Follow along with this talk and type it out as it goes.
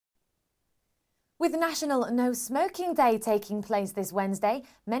With National No Smoking Day taking place this Wednesday,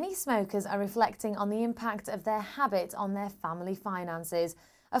 many smokers are reflecting on the impact of their habit on their family finances.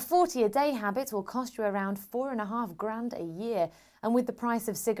 A 40-a-day habit will cost you around $4.5 grand a year, and with the price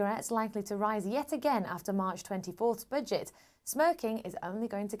of cigarettes likely to rise yet again after March 24th's budget, smoking is only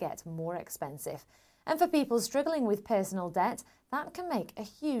going to get more expensive. And for people struggling with personal debt, that can make a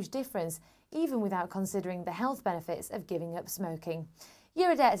huge difference, even without considering the health benefits of giving up smoking.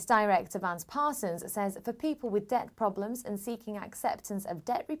 Eurodebt Director Vance Parsons says for people with debt problems and seeking acceptance of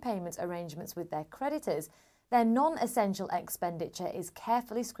debt repayment arrangements with their creditors, their non-essential expenditure is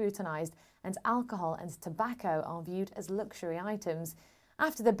carefully scrutinised and alcohol and tobacco are viewed as luxury items.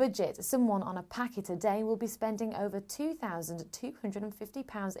 After the budget, someone on a packet a day will be spending over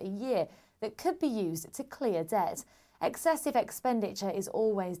 £2,250 a year that could be used to clear debt. Excessive expenditure is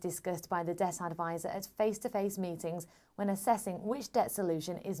always discussed by the debt advisor at face-to-face meetings when assessing which debt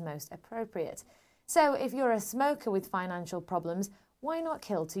solution is most appropriate. So if you're a smoker with financial problems, why not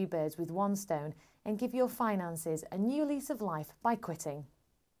kill two birds with one stone and give your finances a new lease of life by quitting?